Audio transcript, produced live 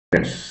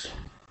Friends,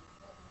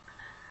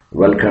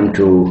 welcome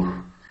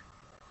to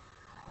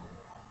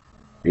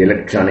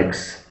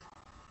electronics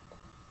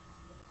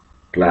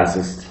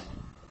classes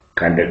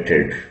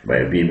conducted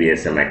by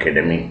BBSM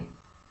Academy,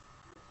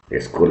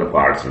 a School of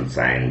Arts and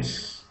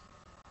Science.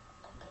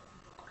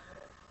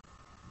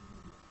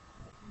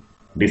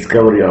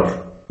 Discovery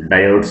of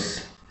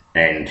diodes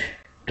and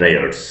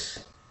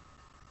triodes.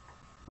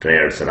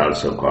 Triodes are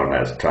also called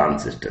as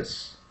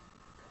transistors.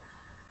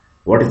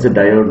 What is the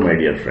diode, my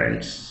dear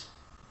friends?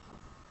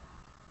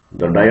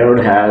 The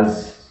diode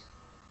has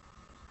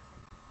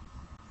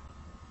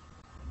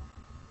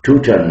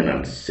two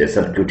terminals. A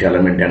circuit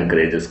element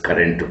encourages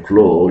current to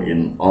flow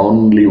in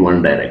only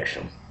one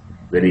direction.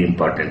 Very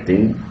important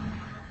thing.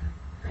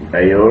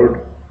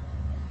 Diode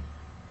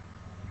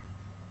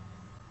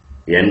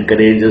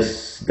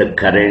encourages the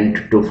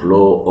current to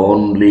flow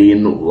only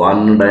in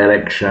one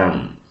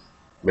direction.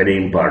 Very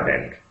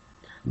important.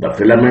 The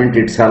filament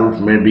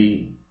itself may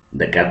be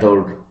the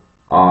cathode,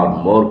 or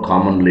more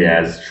commonly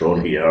as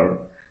shown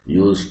here,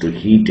 used to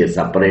heat a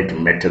separate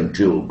metal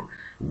tube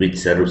which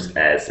serves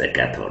as a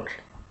cathode.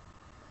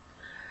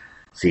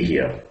 See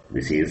here,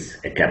 this is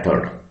a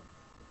cathode.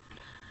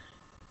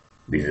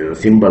 This is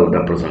a symbol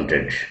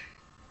represented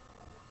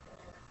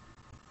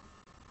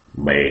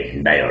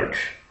by diode.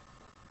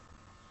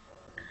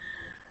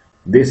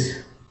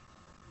 This,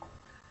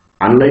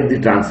 unlike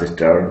the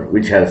transistor,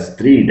 which has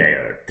three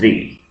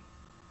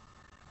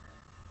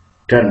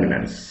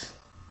terminals,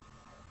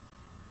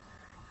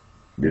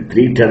 the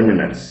three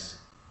terminals,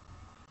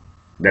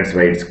 that's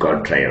why it's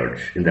called triode.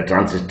 In the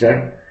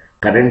transistor,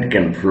 current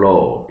can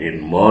flow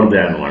in more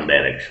than one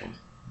direction.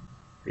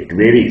 It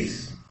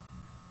varies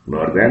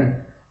more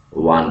than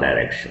one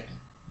direction.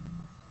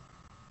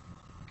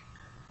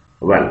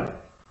 Well,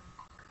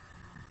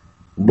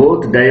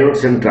 both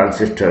diodes and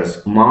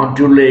transistors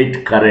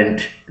modulate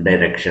current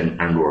direction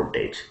and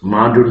voltage.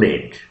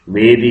 Modulate,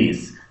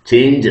 varies,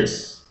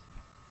 changes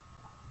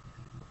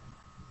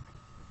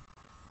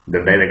the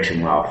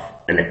direction of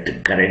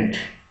electric current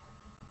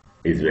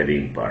is very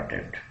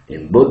important.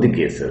 In both the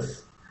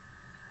cases,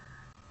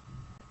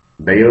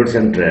 diodes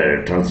and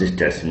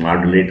transistors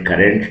modulate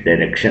current,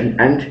 direction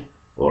and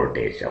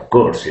voltage. Of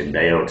course, in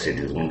diodes it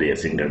is only a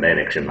single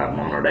direction or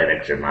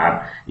monodirection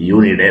or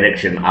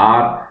unidirection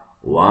or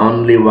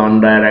only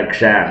one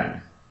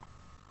direction.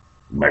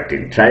 But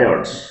in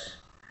triodes,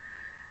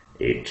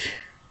 it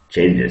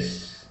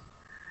changes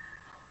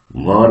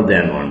more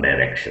than one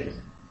direction,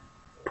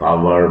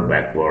 forward,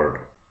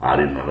 backward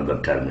or in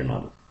another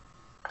terminal.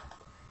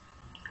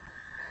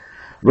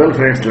 Well,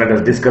 friends, let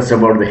us discuss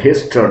about the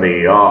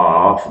history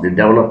of the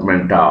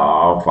development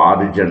of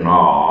origin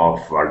of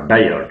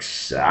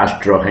diodes.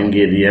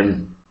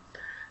 Austro-Hungarian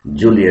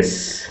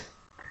Julius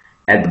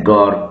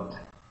Edgar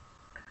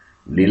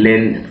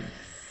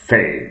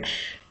Lilienfeld,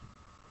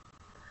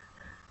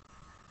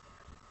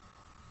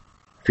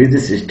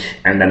 physicist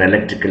and an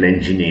electrical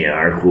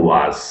engineer who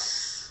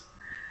was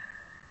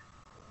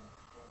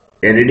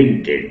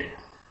credited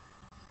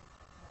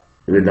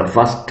with the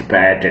first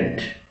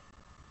patent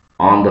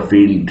on the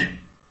field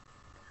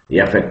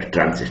effect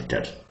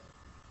transistor,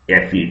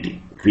 FET,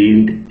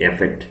 field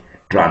effect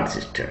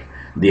transistor.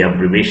 The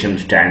abbreviation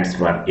stands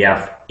for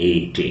FAT.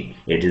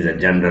 It is a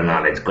general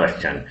knowledge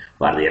question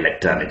for the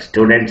electronic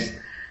students.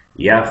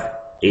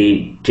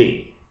 FAT,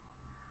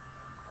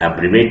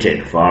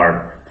 abbreviated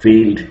for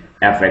field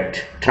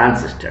effect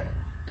transistor.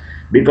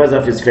 Because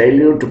of his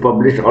failure to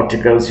publish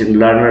articles in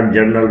learned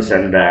journals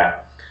and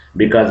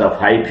because of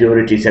high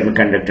purity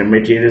semiconductor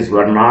materials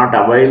were not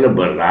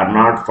available or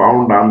not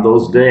found on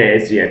those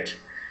days yet,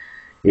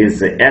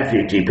 his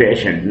FET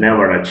patent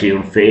never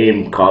achieved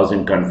fame,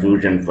 causing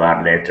confusion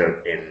for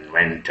later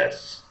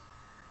inventors.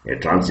 A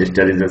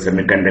transistor is a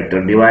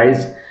semiconductor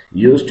device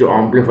used to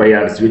amplify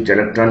or switch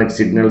electronic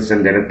signals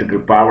and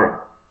electrical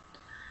power.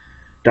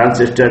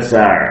 Transistors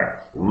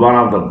are one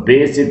of the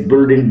basic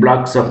building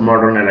blocks of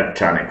modern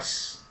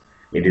electronics.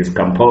 It is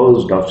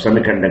composed of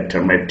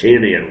semiconductor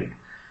material,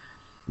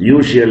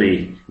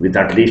 usually with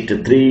at least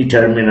three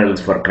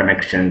terminals for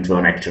connection to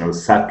an external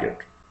circuit.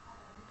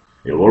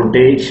 A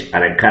voltage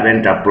or a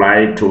current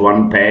applied to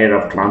one pair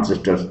of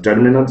transistor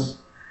terminals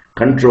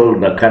control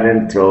the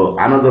current through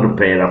another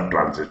pair of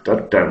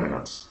transistor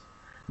terminals.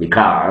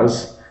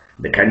 Because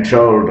the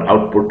controlled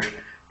output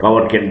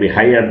power can be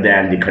higher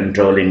than the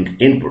controlling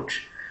input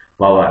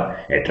power,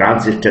 a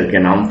transistor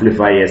can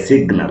amplify a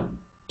signal.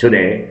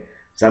 Today,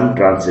 some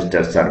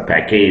transistors are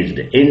packaged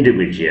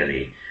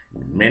individually.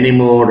 Many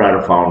more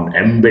are found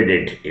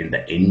embedded in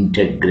the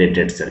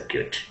integrated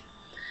circuit.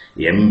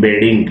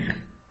 Embedding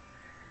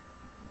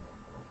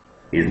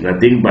is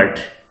nothing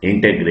but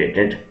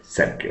integrated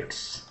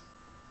circuits.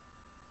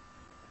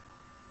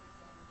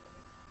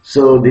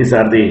 So these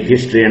are the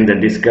history and the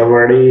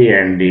discovery,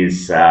 and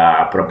is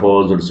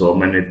proposed so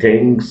many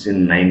things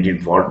in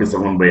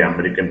 1947 by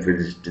American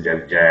physicist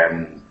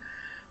John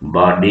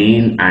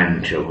Bardeen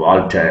and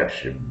Walter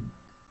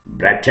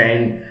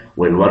Brattain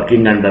while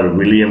working under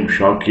William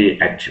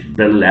Shockley at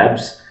Bell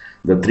Labs.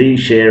 The three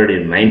shared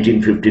in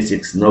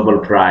 1956 Nobel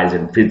Prize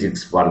in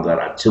Physics for their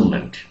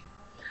achievement.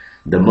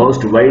 The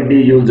most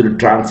widely used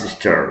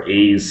transistor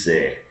is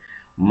a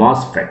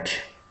MOSFET,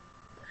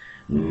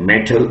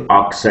 metal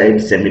oxide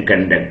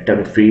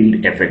semiconductor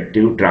field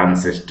effective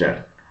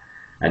transistor.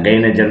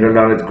 Again, a general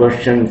knowledge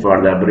question.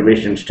 For the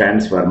abbreviation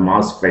stands for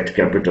MOSFET,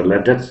 capital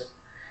letters.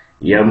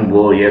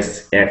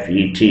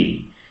 MOSFET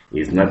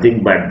is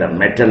nothing but the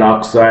metal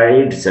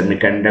oxide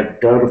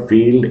semiconductor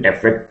field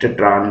effect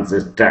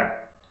transistor.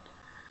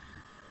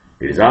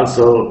 It is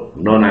also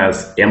known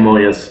as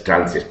MOS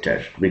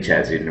transistor, which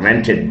has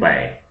invented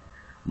by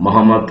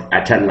Mohammad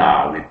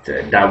Atallah with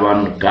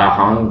Dawan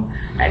Kahang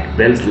at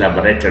Bell's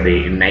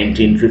laboratory in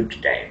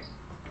 1959.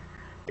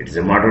 It is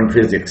a modern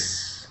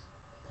physics.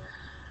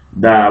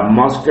 The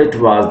MOSFET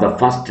was the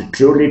first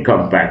truly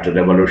compact to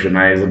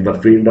revolutionize the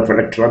field of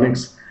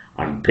electronics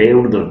and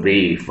paved the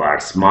way for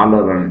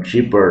smaller and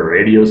cheaper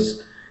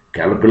radios,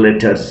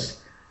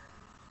 calculators,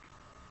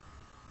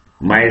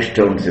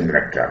 milestones in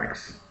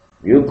electronics.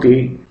 You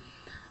see,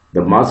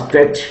 the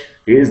MOSFET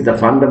is the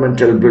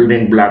fundamental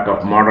building block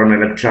of modern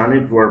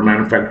electronics, were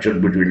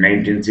manufactured between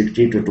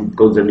 1960 to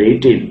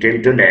 2018.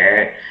 Till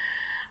today,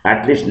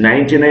 at least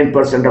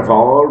 99% of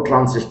all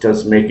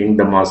transistors making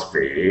the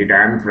MOSFET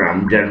and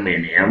from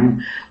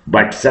germanium,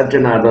 but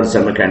certain other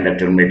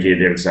semiconductor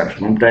materials are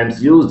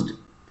sometimes used.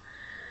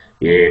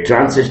 A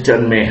transistor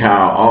may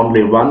have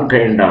only one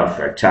kind of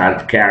a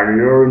charge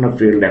carrier in a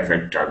field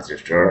effect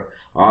transistor,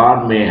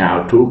 or may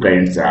have two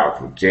kinds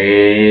of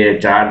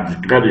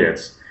charge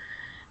carriers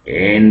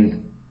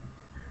in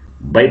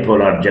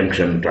bipolar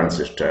junction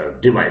transistor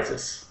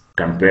devices.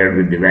 Compared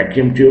with the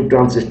vacuum tube,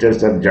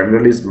 transistors are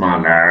generally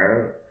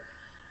smaller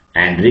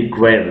and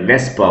require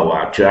less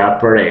power to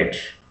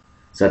operate.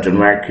 Certain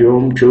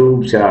vacuum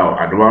tubes have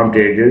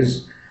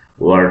advantages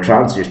over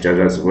transistors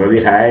as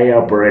very high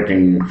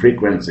operating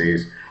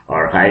frequencies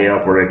or high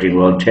operating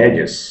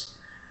voltages.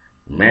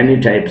 Many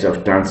types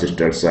of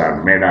transistors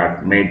are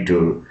made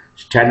to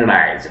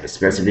standardized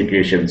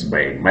specifications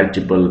by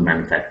multiple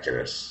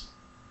manufacturers.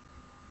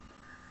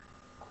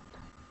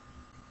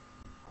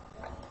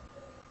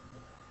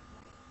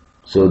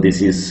 So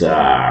this is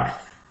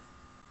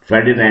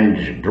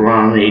Ferdinand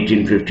Braun,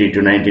 1850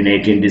 to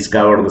 1918,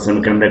 discovered the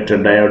semiconductor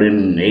diode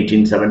in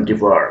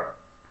 1874.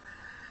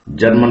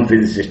 German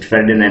physicist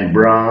Ferdinand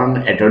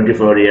Braun, a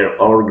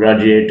 24-year-old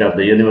graduate of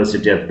the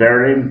University of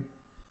Berlin,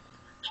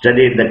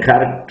 studied the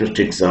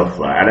characteristics of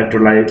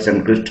electrolytes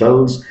and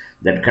crystals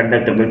that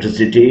conduct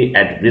electricity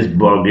at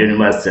Duisburg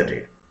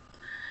University.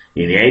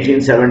 In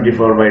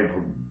 1874,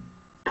 while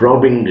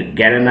probing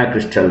galena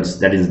crystals,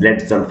 that is lead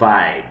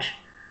sulfide,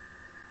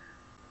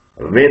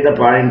 with the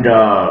point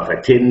of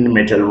a thin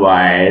metal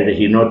wire,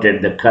 he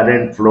noted the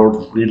current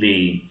flowed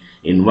freely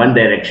in one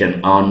direction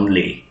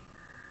only.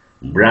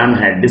 Braun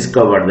had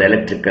discovered the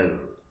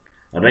electrical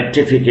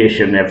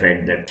rectification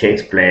effect that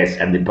takes place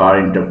at the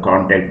point of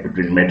contact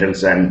between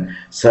metals and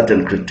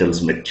certain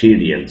crystals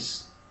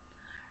materials.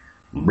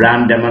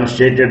 Braun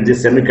demonstrated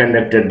this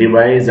semiconductor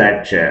device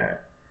at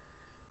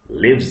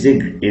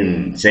Leipzig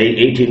in, say,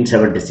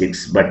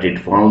 1876, but it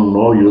found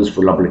no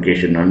useful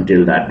application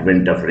until the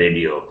advent of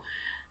radio,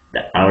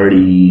 the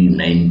early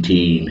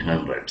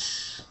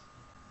 1900s.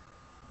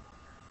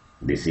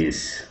 This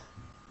is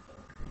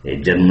a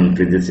German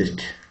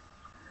physicist,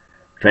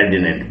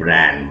 Ferdinand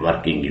Braun,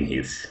 working in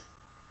his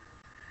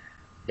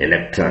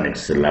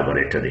electronics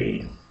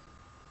laboratory.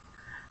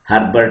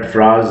 Herbert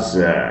Franz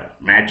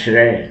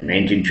Machre,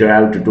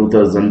 1912 to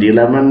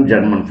 2011,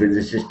 German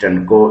physicist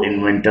and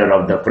co-inventor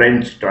of the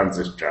French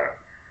transistor,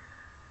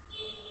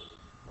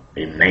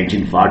 in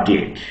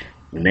 1948.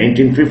 In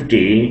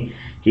 1950,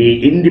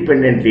 he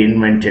independently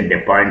invented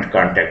a point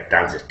contact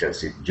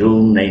transistors in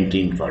June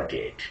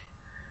 1948.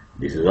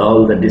 This is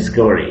all the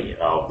discovery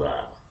of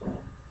the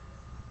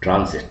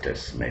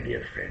transistors, my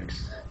dear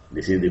friends.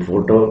 This is the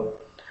photo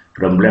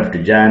from left: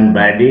 John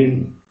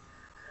Badin,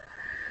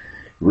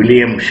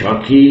 William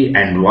Shockey,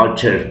 and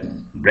Walter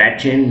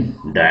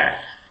Brattain, the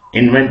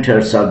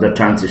inventors of the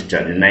transistor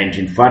in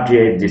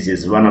 1948. This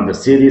is one of the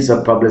series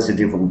of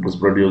publicity photos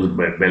produced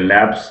by Bell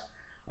Labs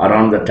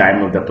around the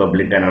time of the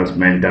public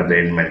announcement of the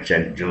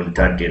invention, June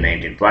 30,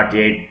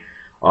 1948.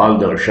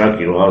 Although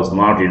Shockey was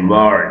not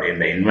involved in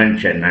the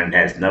invention and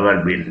has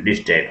never been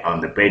listed on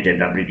the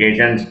patent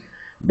applications,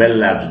 Bell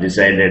Labs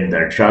decided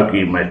that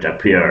Shockey must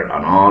appear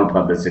on all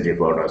publicity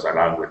photos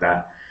along with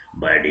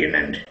Badin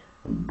and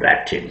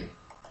Brattain.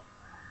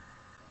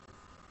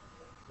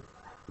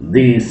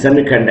 The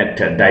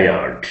semiconductor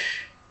diode.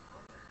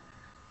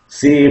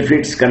 See if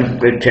it's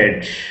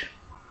constructed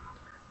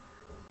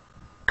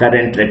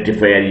current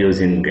rectifier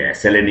using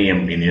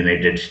selenium in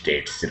United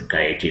States circa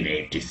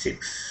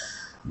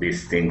 1886.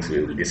 These things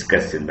we will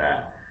discuss in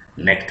the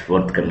next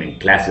forthcoming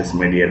classes,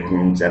 my dear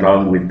friends,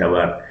 along with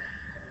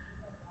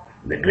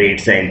the great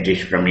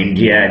scientist from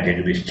India,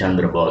 Jagdish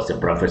Chandra Bose, a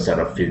professor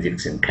of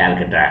physics in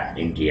Calcutta,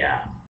 India.